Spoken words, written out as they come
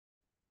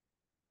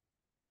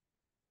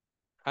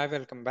Hi,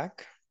 welcome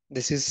back.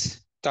 This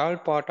is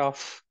third part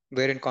of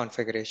variant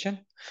configuration.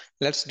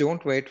 Let's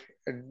don't wait.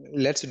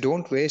 Let's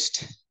don't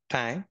waste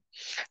time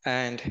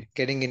and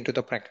getting into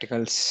the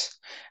practicals.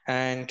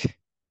 And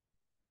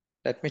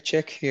let me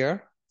check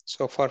here.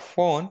 So for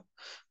phone,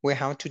 we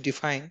have to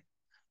define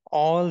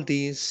all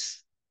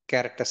these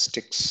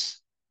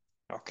characteristics.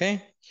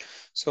 Okay.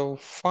 So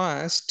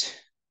first,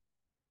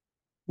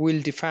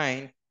 we'll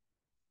define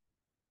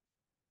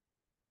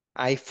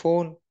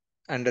iPhone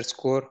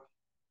underscore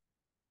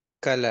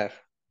color.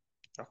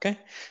 Okay.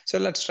 So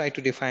let's try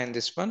to define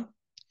this one.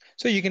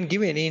 So you can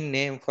give any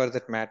name for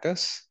that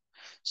matters.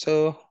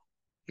 So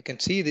you can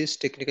see this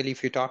technically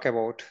if you talk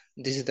about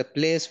this is the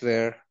place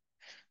where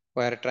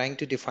we are trying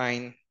to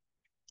define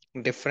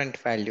different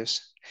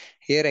values.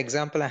 Here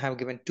example I have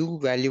given two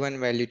value 1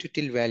 value 2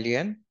 till value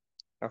n.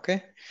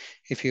 Okay.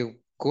 If you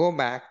go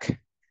back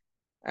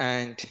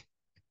and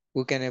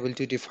we can able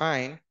to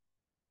define,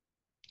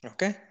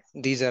 okay,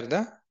 these are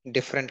the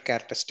different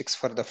characteristics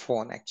for the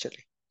phone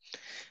actually.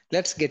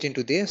 Let's get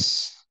into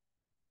this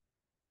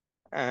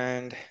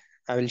and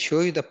I will show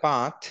you the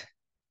path.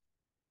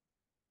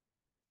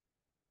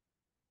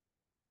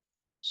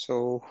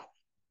 So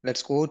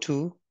let's go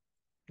to,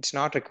 it's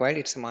not required,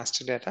 it's a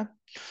master data.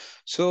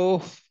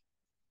 So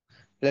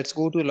let's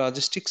go to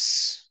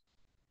logistics.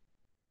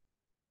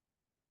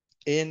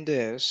 In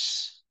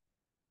this,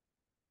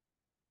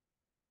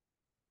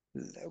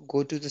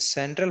 go to the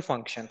central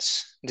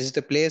functions. This is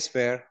the place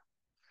where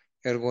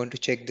you're going to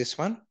check this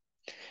one.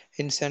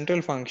 In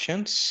central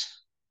functions,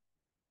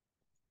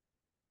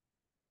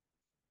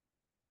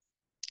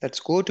 let's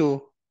go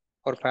to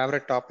our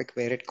favorite topic,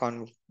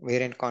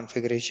 variant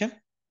configuration.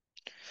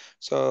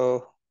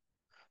 So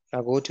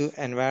now go to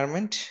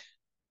environment.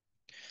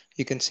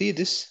 You can see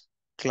this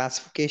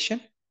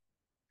classification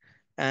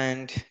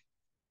and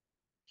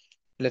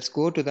let's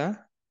go to the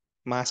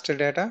master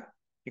data.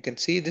 You can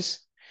see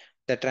this,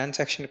 the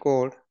transaction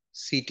code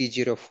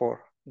CT04.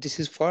 This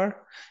is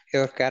for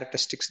your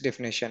characteristics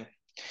definition.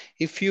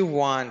 If you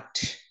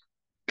want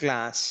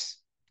class,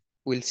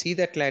 we'll see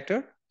that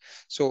later.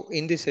 So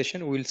in this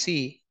session, we'll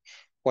see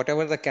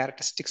whatever the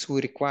characteristics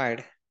we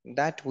required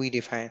that we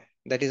define.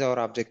 That is our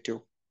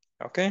objective.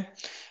 Okay.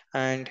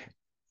 And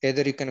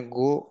either you can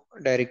go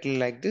directly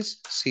like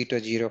this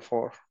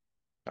C204.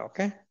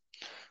 Okay.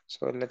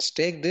 So let's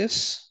take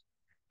this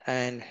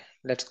and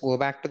let's go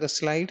back to the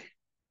slide.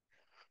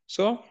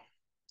 So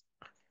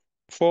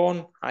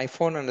phone,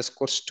 iPhone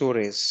underscore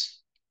storage.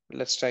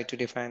 Let's try to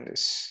define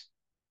this.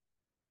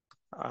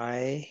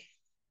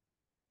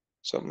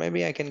 So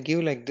maybe I can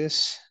give like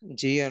this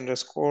G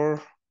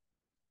underscore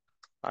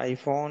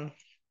iPhone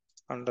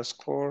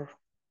underscore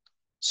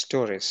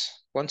storage.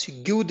 Once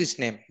you give this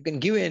name, you can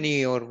give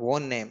any your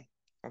own name.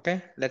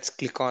 Okay, let's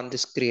click on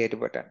this create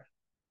button.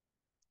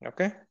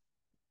 Okay,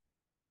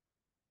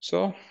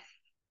 so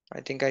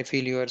I think I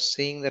feel you are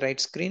seeing the right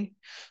screen.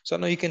 So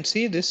now you can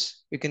see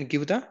this, you can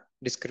give the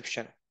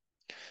description.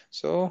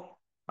 So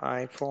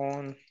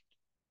iPhone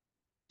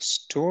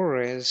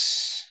storage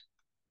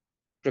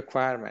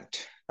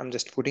requirement. I'm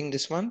just putting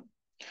this one.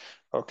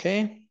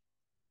 Okay,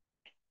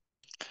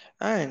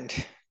 and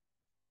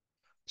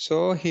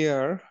so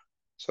here,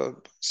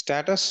 so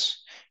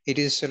status, it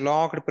is a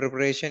logged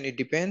preparation, it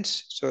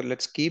depends. So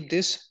let's keep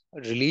this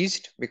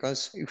released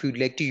because if you'd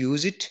like to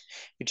use it,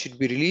 it should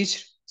be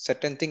released.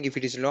 Certain thing, if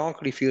it is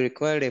logged, if you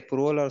require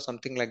approval or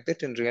something like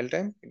that in real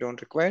time, you don't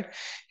require.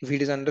 If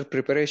it is under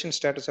preparation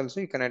status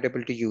also, you cannot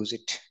able to use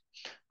it.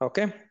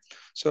 Okay,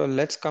 so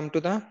let's come to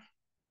the,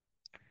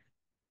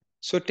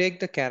 so take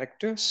the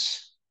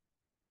characters.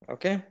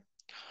 Okay,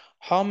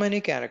 how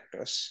many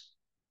characters?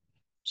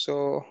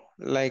 So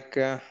like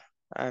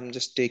I'm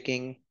just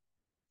taking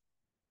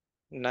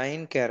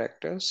 9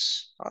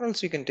 characters, or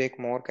else you can take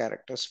more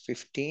characters,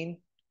 15.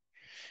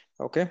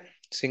 Okay,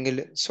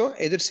 single, so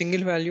either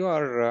single value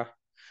or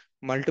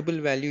multiple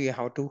value you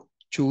have to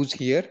choose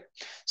here.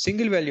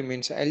 Single value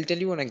means, I'll tell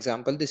you an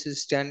example. This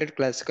is standard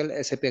classical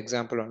SAP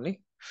example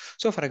only.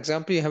 So for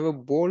example, you have a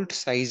bolt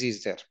size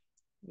is there.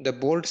 The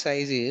bolt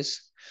size is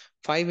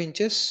 5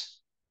 inches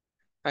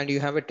and you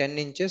have a 10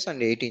 inches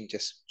and 8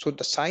 inches. So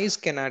the size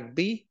cannot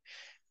be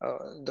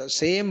the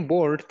same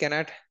bolt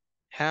cannot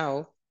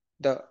have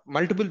the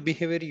multiple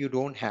behavior you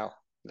don't have.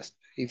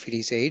 If it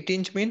is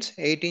 8-inch means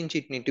 8-inch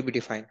it need to be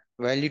defined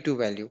value to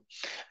value,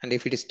 and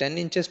if it is 10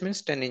 inches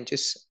means 10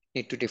 inches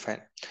need to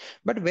define.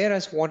 But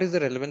whereas what is the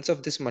relevance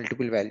of this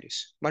multiple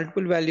values?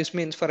 Multiple values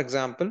means, for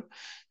example,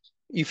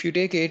 if you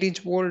take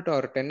 8-inch bolt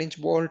or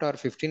 10-inch bolt or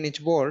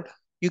 15-inch bolt,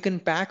 you can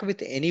pack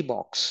with any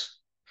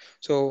box.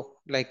 So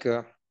like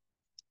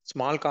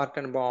small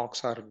carton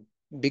box or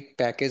big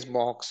package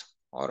box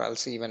or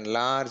else even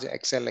large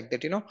Excel like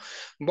that,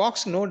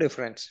 box no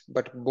difference,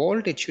 but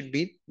bolt it should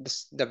be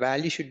this, the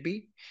value should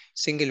be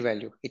single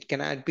value, it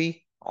cannot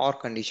be or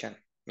condition.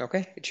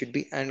 Okay, it should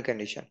be and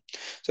condition.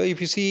 So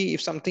if you see,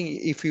 if something,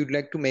 if you'd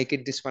like to make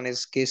it, this one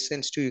is case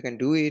sensitive, you can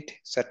do it.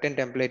 Certain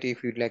template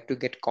if you'd like to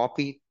get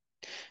copy,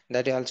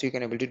 that also you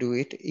can able to do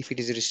it. If it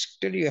is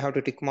restricted, you have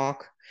to tick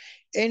mark.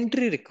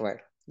 Entry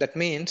required, That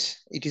means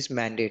it is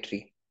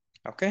mandatory.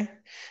 Okay,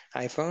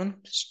 iPhone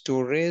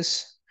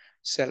storage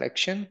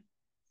selection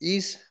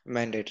is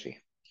mandatory.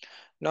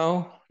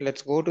 Now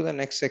let's go to the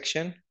next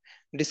section,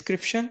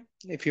 description.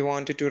 If you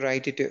wanted to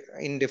write it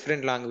in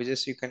different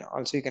languages, you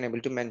can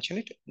able to mention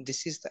it.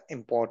 This is the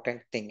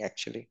important thing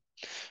actually.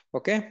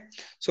 Okay,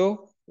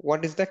 so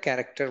what is the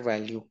character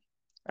value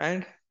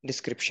and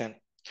description?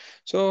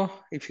 So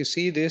if you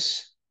see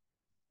this,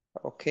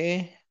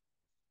 okay,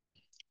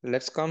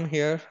 let's come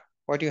here.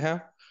 What you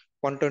have?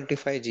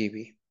 125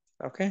 GB.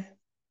 Okay,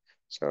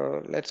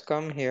 so let's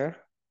come here,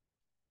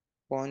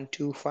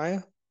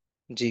 125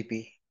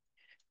 GB.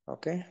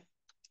 Okay,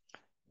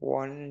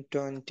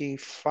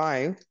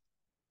 125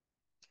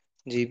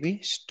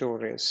 GB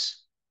storage.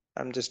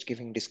 I'm just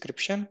giving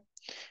description.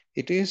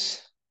 It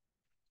is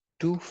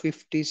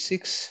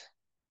 256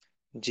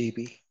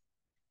 GB.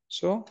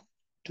 So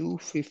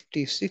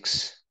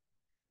 256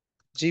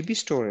 GB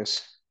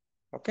storage.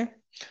 Okay,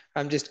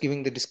 I'm just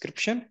giving the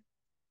description.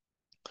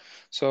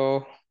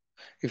 So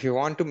if you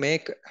want to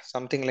make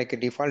something like a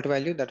default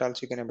value, that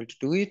also you can able to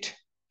do it.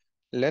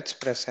 Let's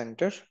press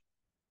enter.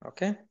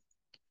 Okay,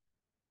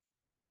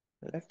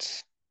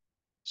 let's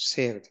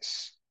save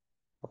this.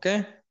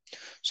 Okay,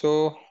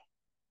 so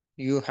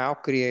you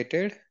have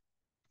created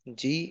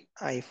G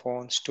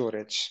iPhone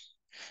storage.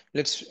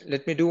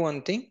 Let me do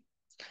one thing.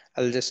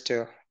 I'll just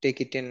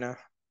take it in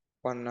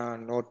one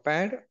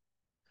notepad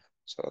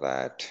so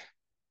that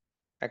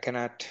I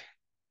cannot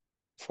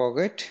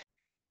forget.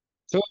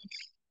 So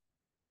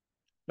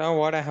now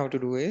what I have to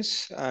do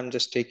is I'm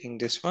just taking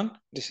this one.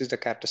 This is the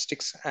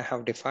characteristics I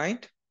have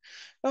defined.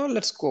 Now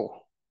let's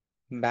go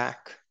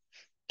back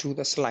to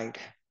the slide.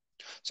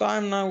 So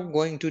I'm now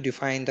going to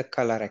define the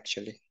color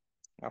actually.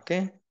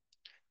 Okay.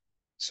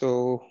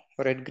 So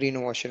red, green,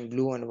 ocean,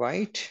 blue and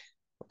white.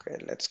 Okay,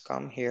 let's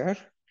come here.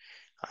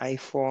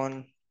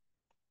 iPhone,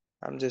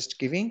 I'm just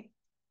giving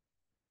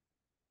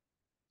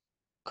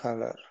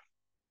color.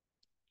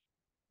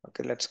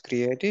 Okay, let's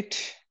create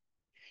it.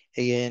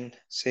 Again,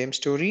 same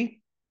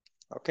story.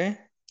 Okay,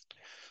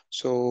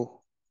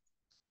 so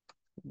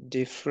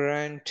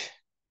different,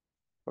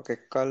 okay,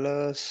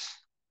 colors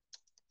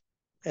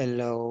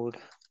allowed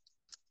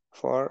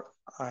for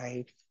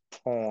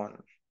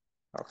iPhone.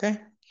 Okay,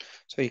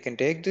 so you can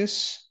take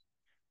this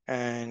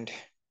and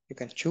you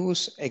can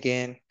choose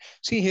again.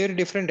 See here,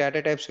 different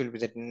data types will be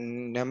the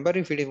number.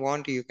 If you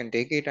want, you can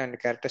take it, and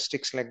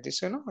characteristics like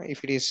this, you know,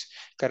 if it is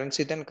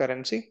currency, then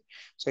currency.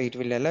 So it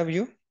will allow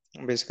you.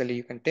 Basically,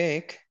 you can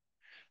take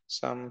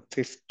some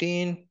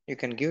 15, you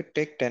can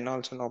take 10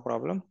 also, no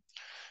problem.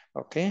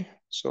 Okay,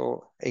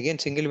 so again,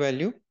 single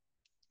value,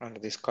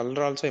 and this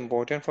color also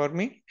important for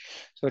me.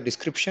 So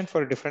description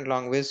for different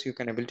languages, you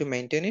can able to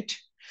maintain it.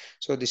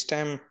 So this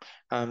time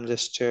I'm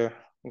just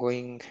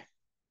going,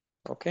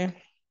 okay,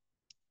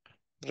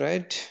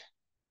 right.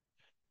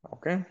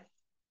 Okay,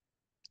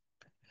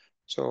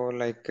 so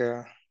like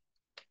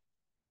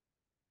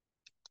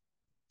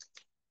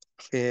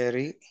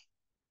fairy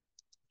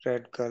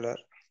red color.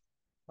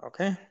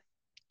 Okay,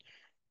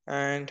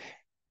 and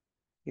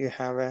you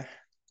have a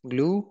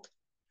blue,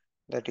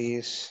 that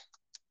is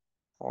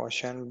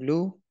ocean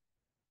blue,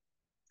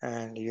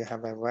 and you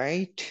have a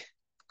white,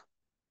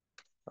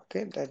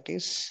 okay, that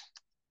is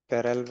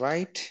pearl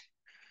white.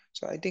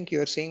 So I think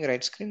you're seeing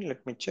right screen.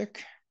 Let me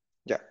check.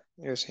 Yeah,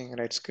 you're seeing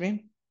right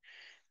screen.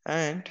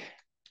 And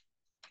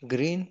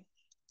green,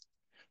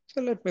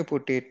 so let me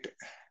put it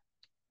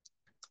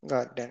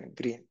garden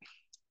green.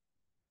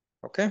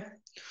 Okay,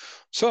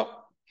 so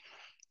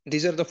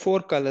these are the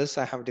four colors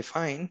I have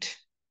defined.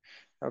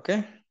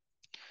 Okay,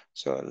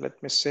 so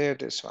let me save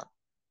this one.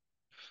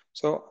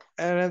 So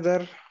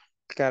another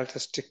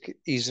characteristic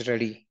is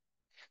ready.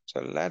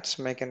 So let's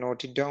make a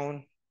note it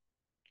down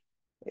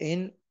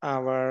in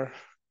our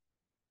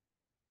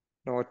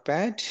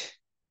notepad.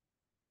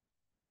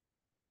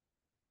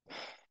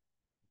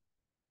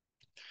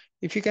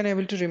 If you can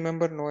able to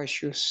remember, no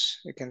issues,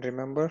 you can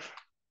remember,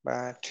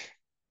 but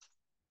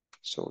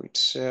so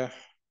it's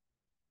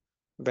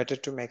better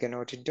to make a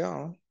note it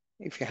down.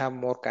 If you have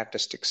more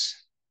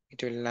characteristics,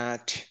 it will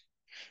not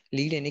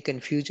lead any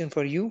confusion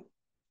for you.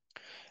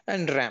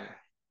 And RAM,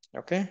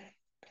 okay,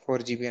 4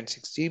 GB and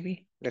 6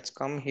 GB. Let's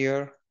come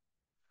here.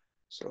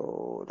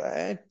 So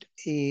that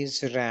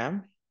is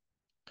RAM.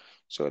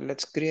 So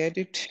let's create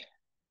it.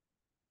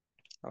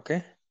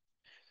 Okay,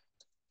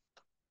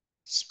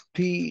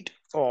 speed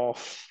of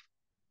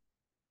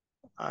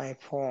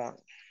iPhone.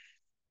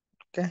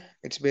 Okay,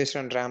 it's based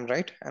on RAM,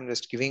 right? I'm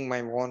just giving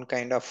my own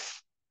kind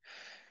of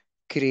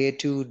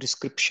creative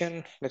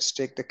description. Let's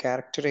take the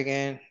character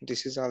again.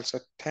 This is also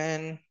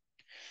 10.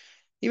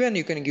 Even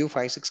you can give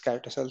 5 6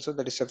 characters also,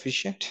 that is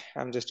sufficient.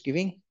 I'm just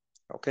giving.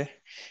 Okay,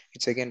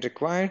 it's again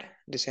required.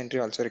 This entry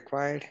also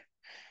required.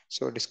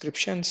 So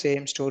description,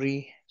 same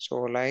story. So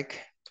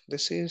like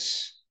this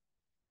is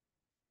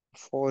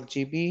 4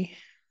 GB.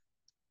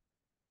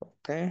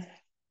 Okay,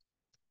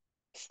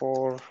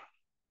 4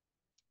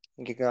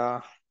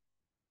 giga.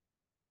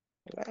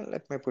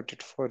 Let me put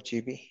it 4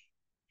 GB,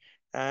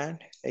 and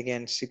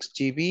again 6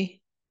 GB.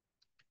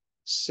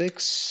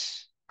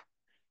 6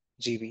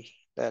 GB.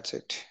 That's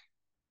it.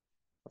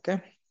 Okay.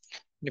 In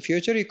the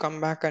future, you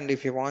come back, and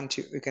if you want,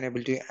 you can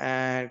able to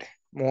add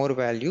more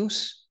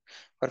values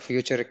for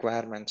future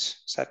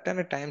requirements.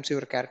 Certain times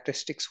your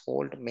characteristics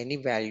hold many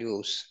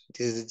values.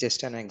 This is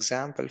just an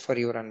example for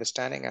your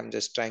understanding. I'm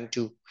just trying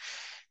to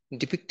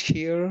depict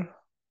here.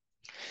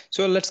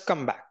 So let's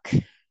come back.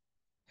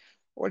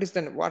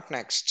 What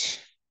next?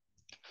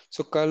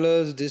 So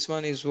colors, this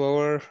one is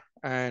over,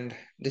 and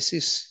this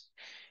is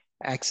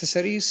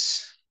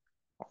accessories.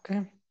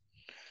 Okay.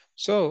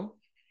 So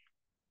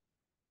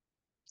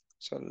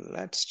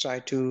let's try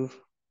to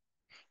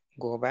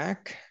go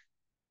back.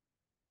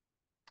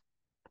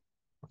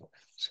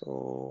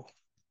 So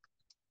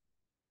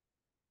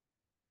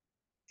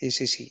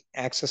ECC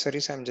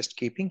accessories I'm just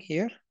keeping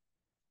here.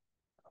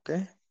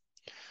 Okay.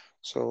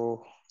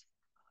 So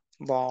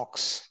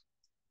box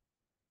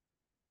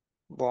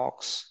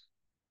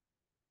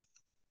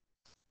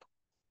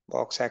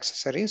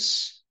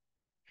accessories.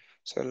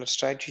 So let's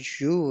try to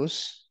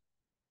use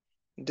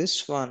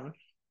this one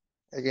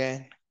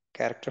again,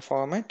 character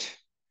format.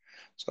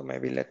 So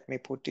maybe let me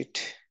put it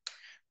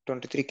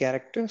 23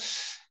 characters.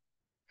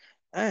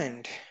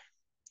 And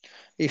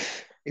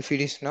if it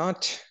is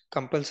not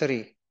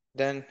compulsory,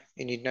 then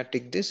you need not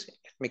tick this.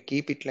 Let me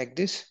keep it like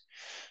this.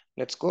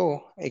 Let's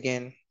go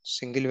again,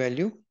 single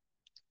value.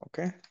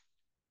 Okay.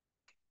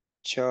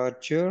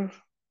 Charger.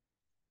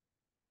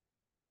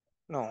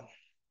 No.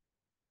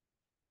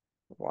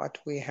 What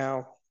we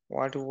have,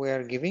 what we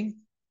are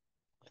giving.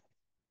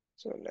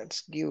 So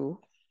let's give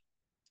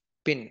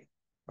pin.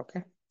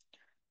 Okay.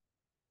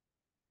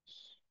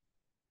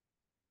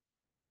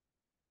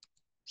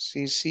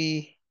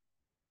 CC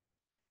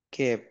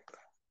cable.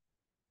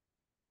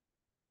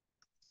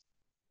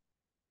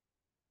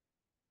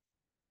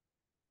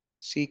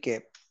 C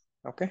cable.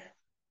 Okay.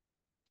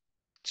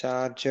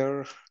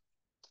 Charger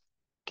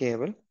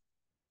cable.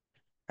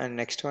 And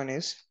next one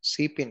is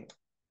C pin.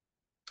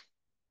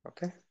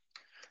 Okay.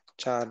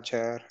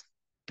 Charger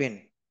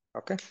pin.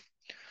 Okay.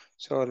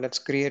 So let's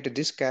create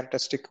this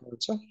characteristic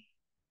also.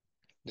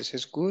 This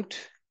is good.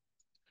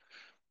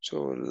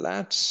 So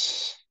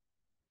let's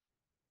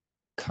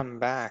come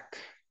back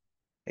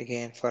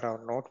again for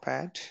our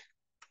notepad.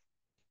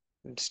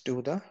 Let's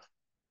do the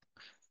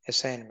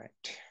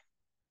assignment.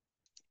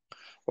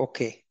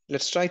 Okay,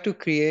 let's try to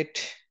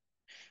create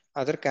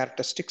other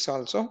characteristics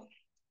also.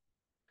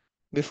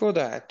 Before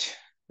that,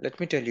 let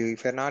me tell you,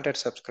 if you're not yet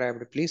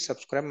subscribed, please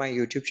subscribe my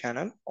YouTube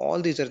channel. All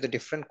these are the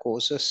different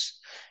courses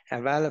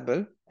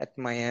available at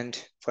my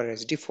end for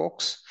SD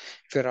folks.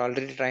 If you're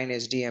already trying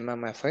SD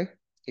MMFI,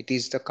 it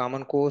is the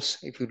common course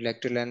if you'd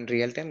like to learn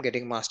real-time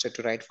getting master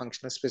to write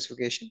functional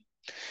specification.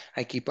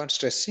 I keep on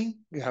stressing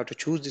you have to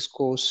choose this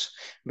course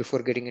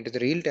before getting into the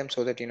real time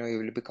so that you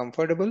will be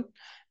comfortable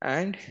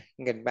and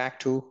get back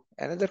to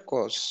another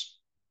course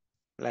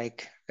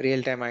like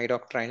real-time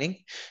idoc training.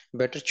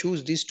 Better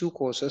choose these two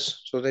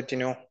courses so that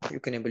you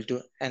can able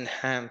to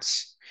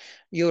enhance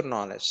your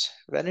knowledge.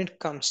 When it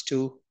comes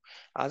to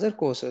other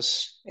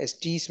courses,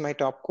 SD is my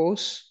top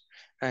course,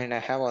 and I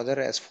have other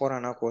S4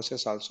 HANA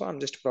courses also. I'm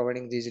just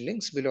providing these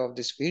links below of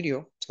this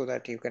video so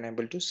that you can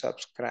able to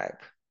subscribe.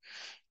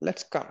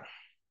 Let's come.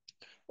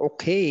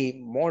 Okay,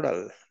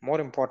 model,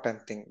 more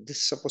important thing. This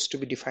is supposed to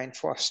be defined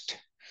first.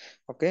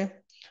 Okay,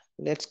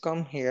 let's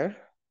come here.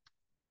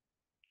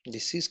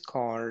 This is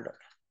called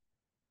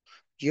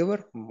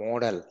your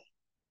model.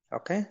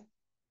 Okay,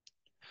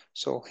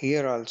 so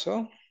here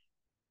also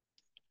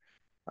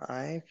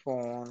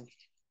iPhone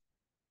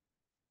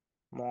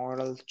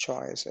model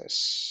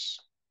choices.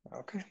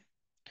 Okay,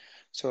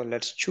 so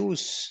let's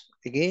choose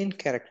again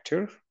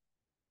character.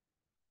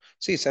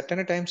 See,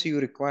 certain times you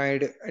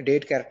required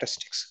date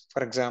characteristics.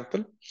 For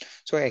example,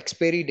 so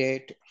expiry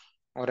date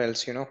or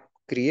else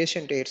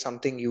creation date,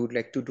 something you would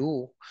like to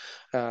do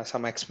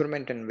some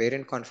experiment and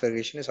variant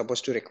configuration is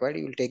supposed to require,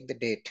 you will take the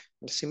date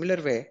in a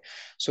similar way.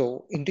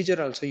 So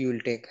integer also you will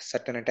take.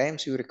 Certain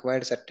times you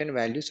require certain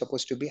value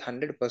supposed to be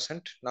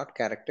 100% not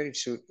character, it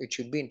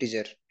should be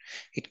integer,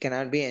 it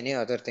cannot be any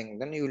other thing,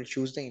 then you will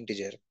choose the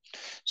integer.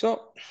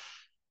 So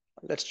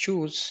let's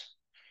choose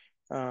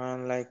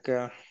like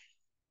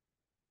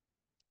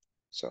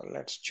so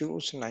let's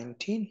choose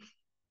 19.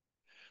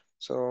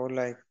 So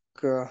like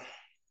uh,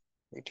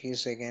 it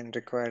is again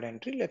required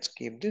entry. Let's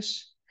keep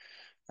this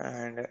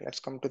and let's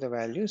come to the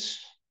values.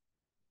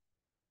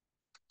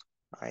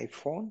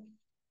 iPhone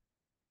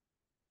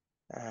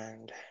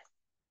and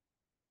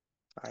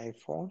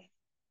iPhone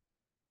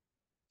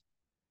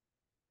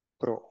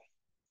Pro.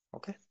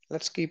 Okay,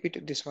 let's keep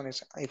it. This one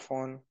is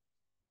iPhone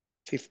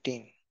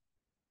 15.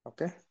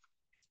 Okay,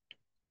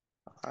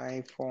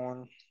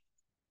 iPhone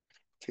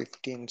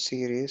 15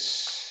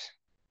 series,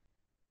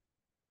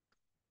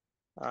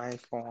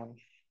 iPhone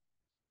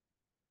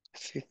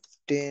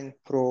 15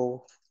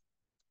 Pro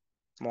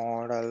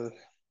model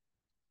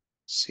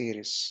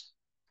series.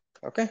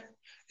 Okay,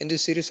 in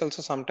this series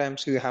also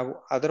sometimes you have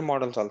other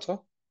models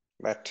also,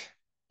 but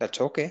that's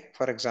okay.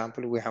 For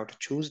example, we have to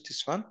choose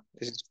this one.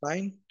 This is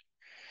fine.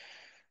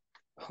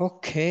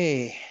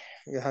 Okay,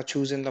 you have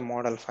chosen the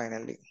model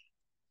finally.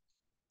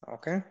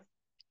 Okay,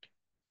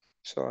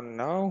 so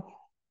now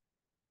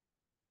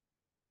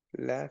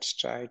let's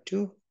try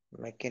to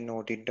make a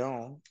note it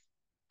down.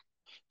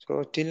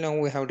 So till now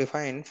we have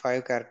defined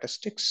 5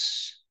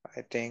 characteristics.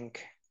 I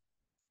think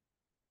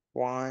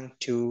 1,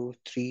 2,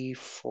 3,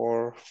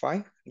 4,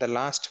 5. The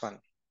last one.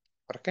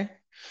 Okay.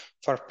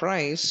 For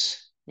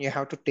price, you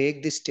have to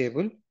take this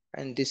table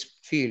and this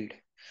field.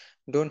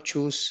 Don't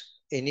choose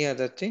any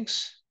other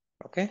things.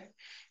 Okay.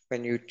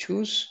 When you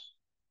choose,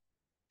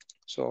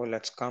 so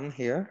let's come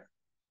here.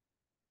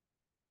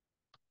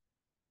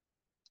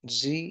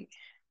 Z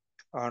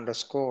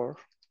underscore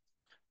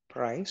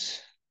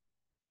price.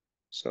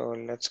 So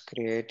let's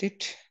create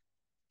it.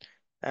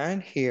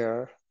 And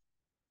here,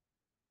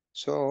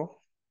 so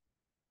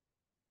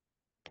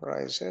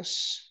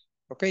prices.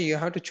 Okay, you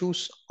have to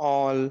choose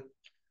all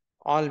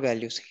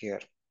values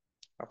here.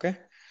 Okay,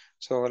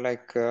 so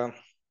like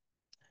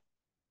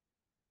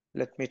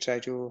let me try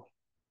to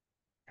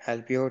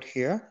help you out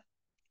here.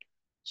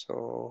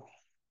 So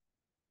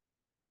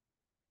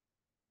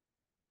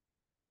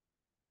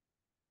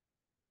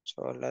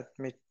let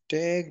me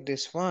take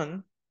this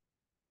one,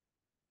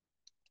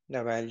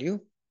 the value.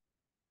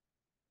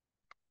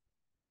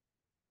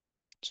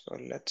 So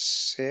let's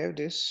save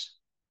this.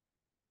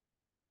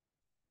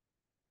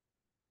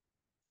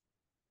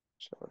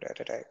 So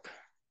data type,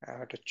 I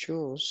have to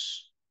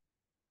choose.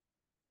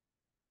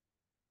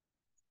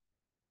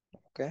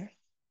 Okay,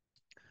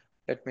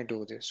 let me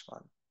do this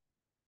one.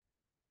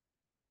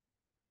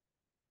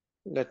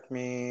 Let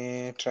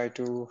me try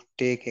to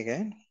take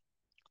again.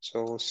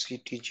 So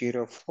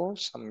CT04,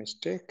 some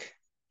mistake.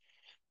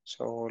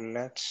 So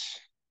let's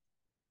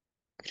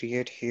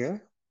create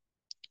here.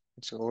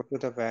 Let's go to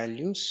the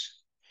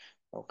values.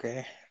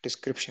 Okay,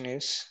 description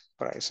is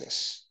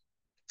prices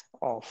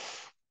of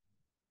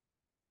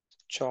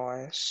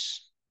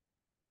choice.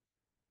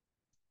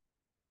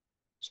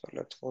 So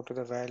let's go to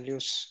the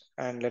values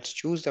and let's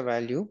choose the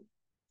value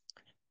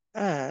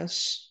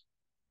as,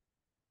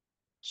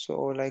 so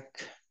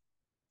like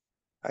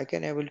I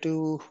can able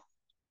to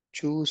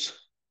choose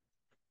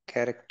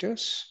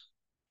characters.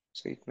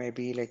 So it may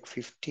be like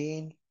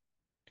 15.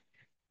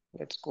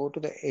 Let's go to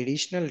the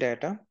additional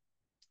data.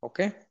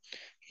 Okay,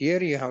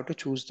 here you have to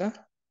choose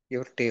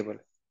your table.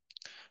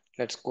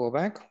 Let's go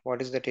back.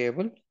 What is the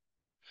table?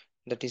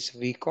 That is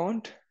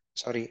vcont,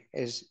 sorry,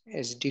 is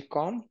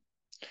sdcom,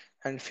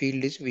 and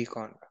field is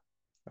vcont.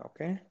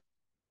 Okay,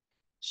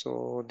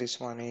 so this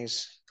one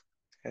is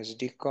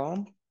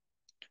sdcom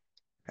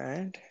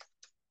and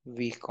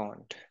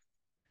vcont.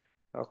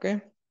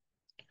 Okay,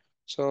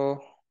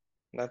 so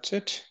that's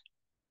it.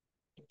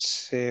 Let's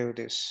save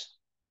this.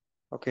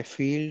 Okay,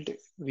 field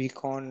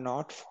vcont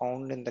not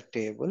found in the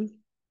table.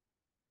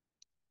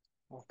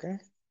 Okay,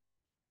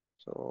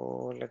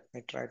 so let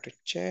me try to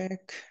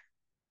check.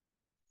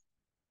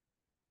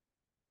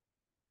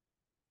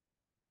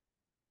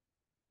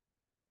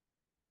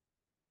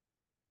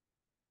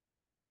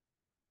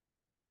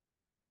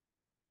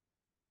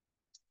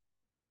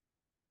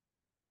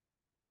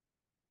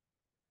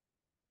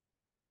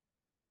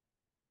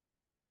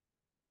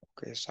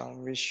 Okay,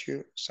 some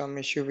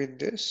issue with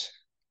this.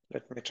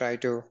 Let me try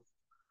to,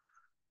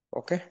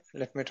 okay,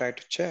 let me try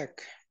to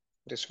check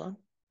this one.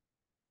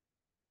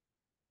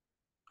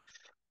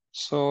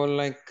 So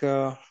like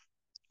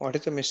what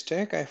is the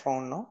mistake I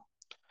found now?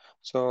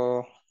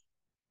 So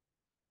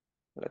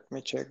let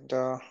me check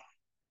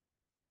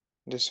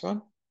this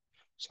one.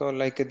 So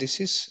like this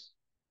is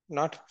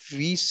not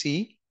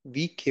VC,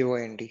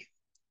 VKOND.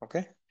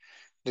 Okay,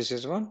 this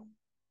is one.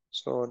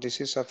 So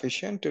this is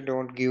sufficient to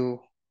don't give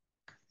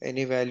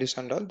any values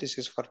and all. This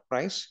is for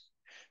price.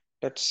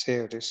 Let's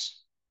save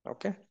this.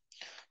 Okay,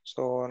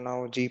 so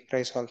now G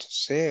price also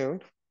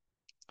saved.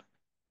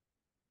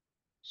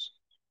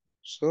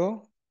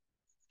 So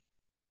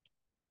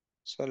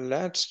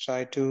let's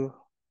try to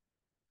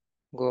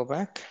go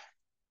back.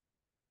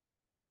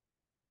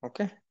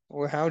 Okay,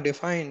 we have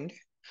defined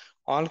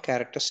all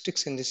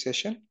characteristics in this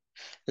session.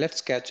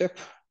 Let's catch up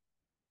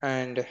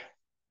and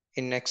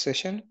in next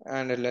session,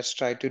 and let's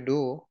try to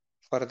do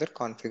further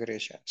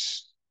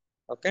configurations.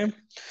 Okay,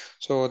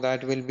 so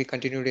that will be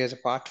continued as a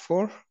part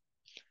 4.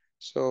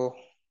 So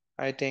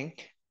I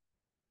think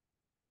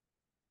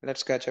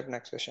let's catch up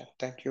next session.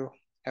 Thank you.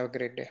 Have a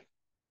great day.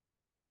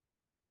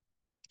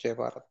 Jai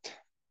Bharat.